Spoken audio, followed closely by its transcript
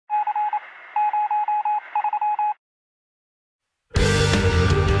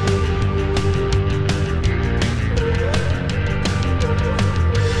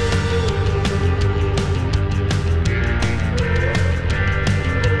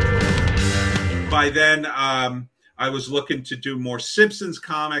by then, I was looking to do more Simpsons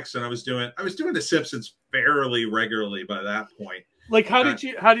comics, and I was doing the Simpsons fairly regularly by that point. Like, how did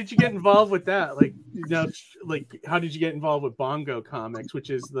you get involved with that? Like, you know, like how did you get involved with Bongo Comics, which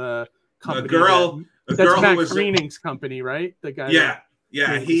is the company that's Matt Groening's company, right? The guy. Yeah.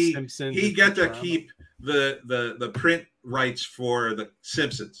 He got to keep the print rights for the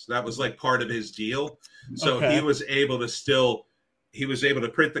Simpsons. That was like part of his deal. So he was able to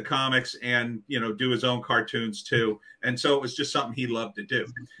print the comics and, you know, do his own cartoons too. And so it was just something he loved to do.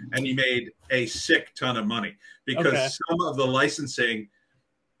 And he made a sick ton of money because some of the licensing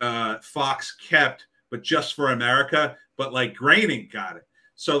Fox kept, but just for America, but like Groening got it.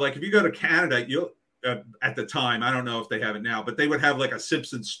 So like if you go to Canada, you'll at the time, I don't know if they have it now, but they would have like a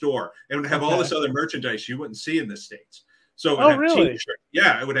Simpsons store. It would have all this other merchandise you wouldn't see in the States. So it would have T-shirts.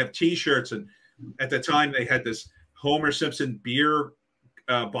 Yeah, it would have T-shirts. And at the time they had this Homer Simpson beer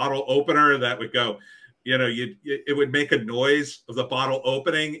bottle opener that would go, you know, it would make a noise of the bottle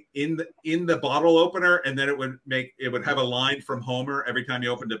opening in the bottle opener, and then it would have a line from Homer every time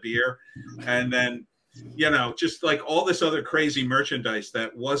you opened a beer, and then, you know, just like all this other crazy merchandise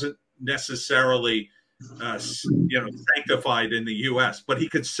that wasn't necessarily you know, sanctified in the U.S., but he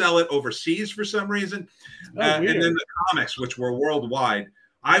could sell it overseas for some reason. And then the comics, which were worldwide,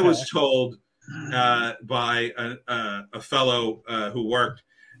 I was told by a fellow who worked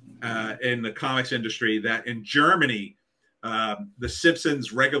in the comics industry that in Germany, the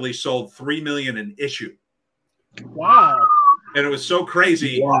Simpsons regularly sold 3 million an issue. Wow. And it was so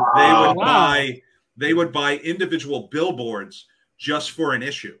crazy. Wow. They would buy individual billboards just for an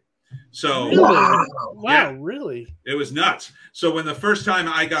issue. So wow, really? It was nuts. So when the first time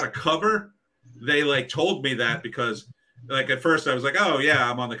I got a cover, they like told me that, because like at first I was like, oh yeah,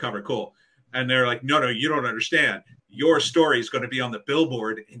 I'm on the cover, cool. And they're like, no, you don't understand. Your story is going to be on the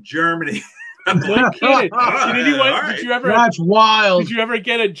billboard in Germany. No kidding. Did you ever? That's wild. Did you ever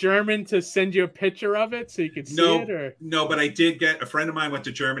get a German to send you a picture of it so you could see it? Or no, but I did get, a friend of mine went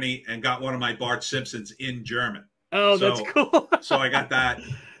to Germany and got one of my Bart Simpsons in German. Oh, so, that's cool. So I got that.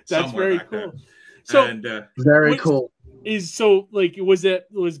 That's very cool. There. So and, very cool.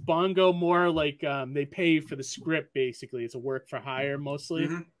 Was Bongo more like they pay for the script basically? It's a work for hire mostly.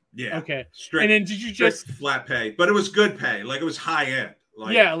 Mm-hmm. Yeah. Okay. Strict, and then did you just flat pay? But it was good pay. Like it was high end.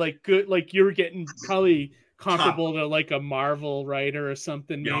 Like, yeah, like good. Like you were getting probably comparable to like a Marvel writer or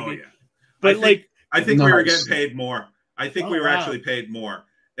something, maybe. Oh, yeah. But I think we were getting paid more. I think we were actually paid more,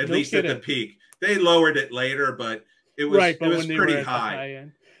 at least at the peak. They lowered it later, but it was pretty high.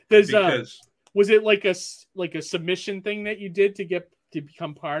 Was it like a submission thing that you did to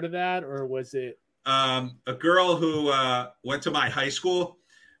become part of that, or was it a girl who went to my high school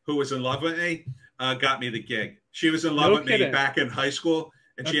who was in love with me got me the gig. She was in love with me back in high school,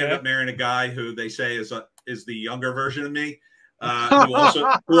 and she ended up marrying a guy who they say is the younger version of me,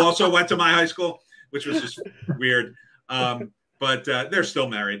 who also went to my high school, which was just weird. But they're still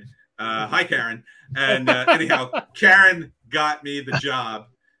married. Hi, Karen. And anyhow, Karen got me the job,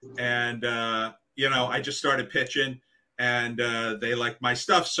 and you know, I just started pitching, and they liked my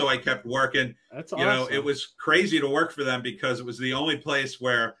stuff, so I kept working. That's awesome. You know, it was crazy to work for them because it was the only place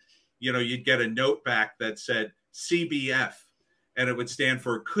where, you know, you'd get a note back that said CBF, and it would stand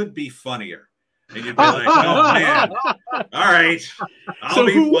for could be funnier. And you'd be like, oh man, all right, I'll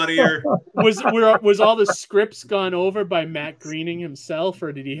be funnier. Was all the scripts gone over by Matt Groening himself,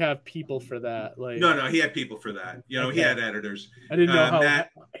 or did he have people for that? Like, no, he had people for that. You know, he had editors. I didn't know how Matt.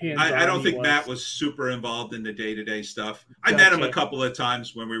 I don't think Matt was super involved in the day-to-day stuff. I met him a couple of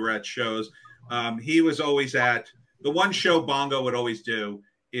times when we were at shows. He was always at the one show Bongo would always do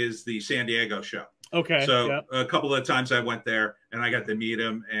is the San Diego show. Okay. So a couple of times I went there and I got to meet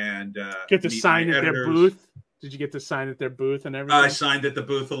him and get to sign at their booth. Did you get to sign at their booth and everything? I signed at the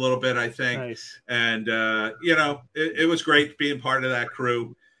booth a little bit, I think. Nice. And you know, it was great being part of that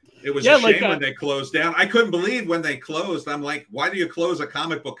crew. It was a shame when they closed down. I couldn't believe when they closed. I'm like, why do you close a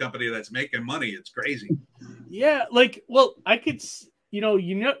comic book company that's making money? It's crazy. Yeah, like, well, I could, you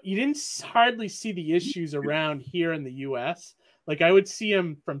didn't hardly see the issues around here in the U.S. Like I would see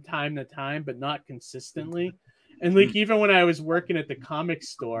them from time to time, but not consistently. And like even when I was working at the comic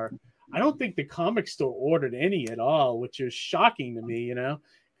store, I don't think the comic store ordered any at all, which is shocking to me, you know,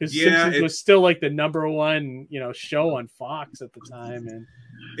 because Simpsons was still like the #1, you know, show on Fox at the time. And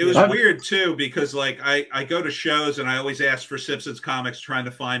it was weird too, because like I go to shows and I always ask for Simpsons comics, trying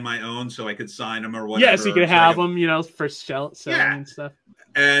to find my own so I could sign them or whatever. Yeah, so you could have them, you know, for selling and stuff.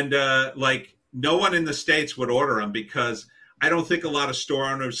 And like no one in the States would order them because I don't think a lot of store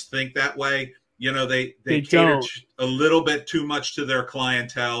owners think that way. You know, they cater a little bit too much to their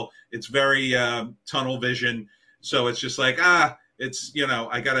clientele. It's very tunnel vision. So it's just like, it's, you know,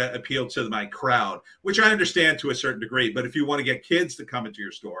 I got to appeal to my crowd, which I understand to a certain degree. But if you want to get kids to come into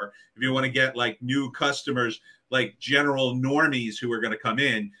your store, if you want to get like new customers, like general normies who are going to come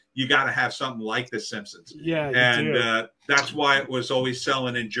in, you got to have something like The Simpsons. Yeah. And that's why it was always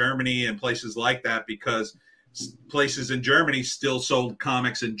selling in Germany and places like that, because places in Germany still sold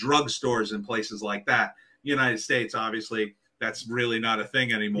comics in drugstores and places like that. United States, obviously, that's really not a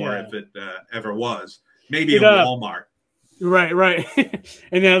thing anymore, if it ever was. Maybe in Walmart. Right.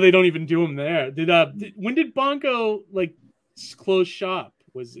 And now they don't even do them there. When did Bongo like close shop?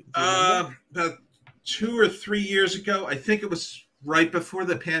 Was it about 2 or 3 years ago? I think it was right before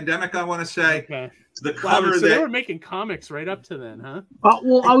the pandemic, I want to say. Okay. The cover so they were making comics right up to then, huh?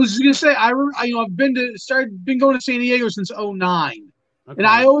 Well, I was gonna say I've been going to San Diego since '09, and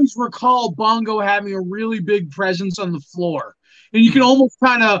I always recall Bongo having a really big presence on the floor, and you can almost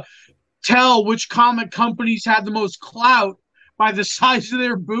kind of tell which comic companies had the most clout by the size of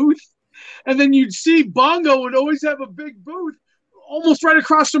their booth, and then you'd see Bongo would always have a big booth almost right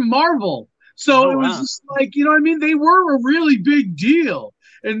across from Marvel. So it was just like, you know what I mean? They were a really big deal.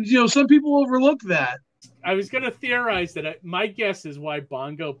 And, you know, some people overlook that. I was going to theorize that my guess is why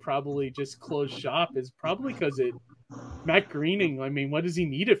Bongo probably just closed shop is probably because Matt Groening, I mean, what does he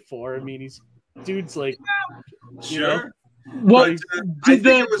need it for? I mean, dude's like, sure. What did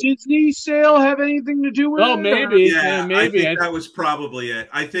the Disney sale have anything to do with it? Oh, maybe. Yeah, maybe. I think that was probably it.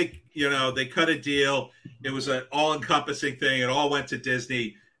 I think, you know, they cut a deal. It was an all-encompassing thing. It all went to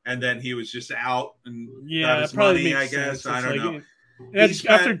Disney, and then he was just out and got his money, I guess. I don't know.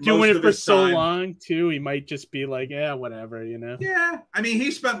 After doing it for so long, too, he might just be like, yeah, whatever, you know? Yeah. I mean,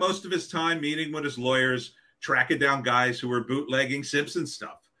 he spent most of his time meeting with his lawyers, tracking down guys who were bootlegging Simpsons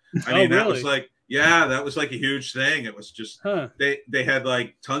stuff. I mean, that was like, that was like a huge thing. It was just, they had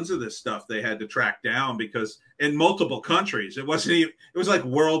like tons of this stuff they had to track down because in multiple countries, it wasn't even, it was like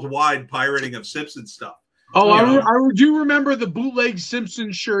worldwide pirating of Simpsons stuff. Oh, I do remember the bootleg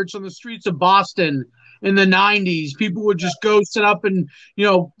Simpsons shirts on the streets of Boston in the 90s. People would just go sit up in, you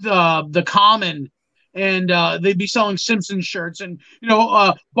know, the Common, and they'd be selling Simpsons shirts. And, you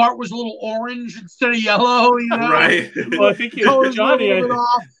know, Bart was a little orange instead of yellow, you know? Right. Well, I think Johnny,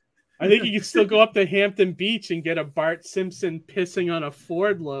 I think you can still go up to Hampton Beach and get a Bart Simpson pissing on a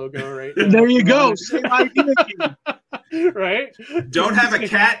Ford logo right now. There you go. Same idea. Right? Don't have a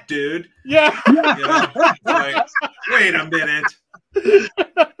cat, dude. Yeah. Like, wait a minute.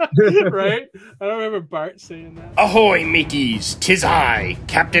 Right? I don't remember Bart saying that. Ahoy, mateys! 'Tis I,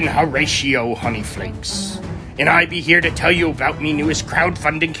 Captain Horatio Honeyflakes, and I be here to tell you about me newest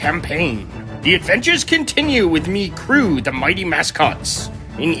crowdfunding campaign. The adventures continue with me crew, the Mighty Mascots,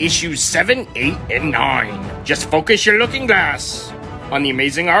 in issues 7, 8, and 9. Just focus your looking glass on the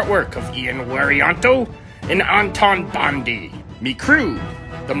amazing artwork of Ian Warianto and Anton Bondi. Me crew,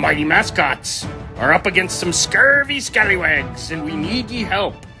 the Mighty Mascots, are up against some scurvy scallywags, and we need ye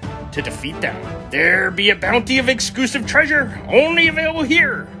help to defeat them. There be a bounty of exclusive treasure, only available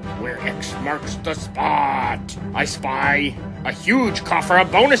here, where X marks the spot. I spy a huge coffer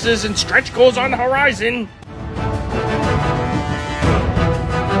of bonuses and stretch goals on the horizon.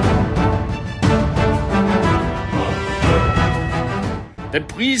 Then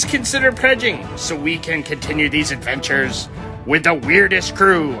please consider pledging so we can continue these adventures with the weirdest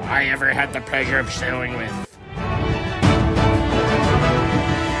crew I ever had the pleasure of sailing with.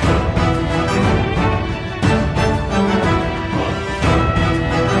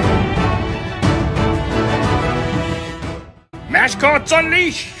 Mascots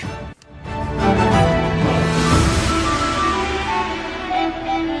Unleash!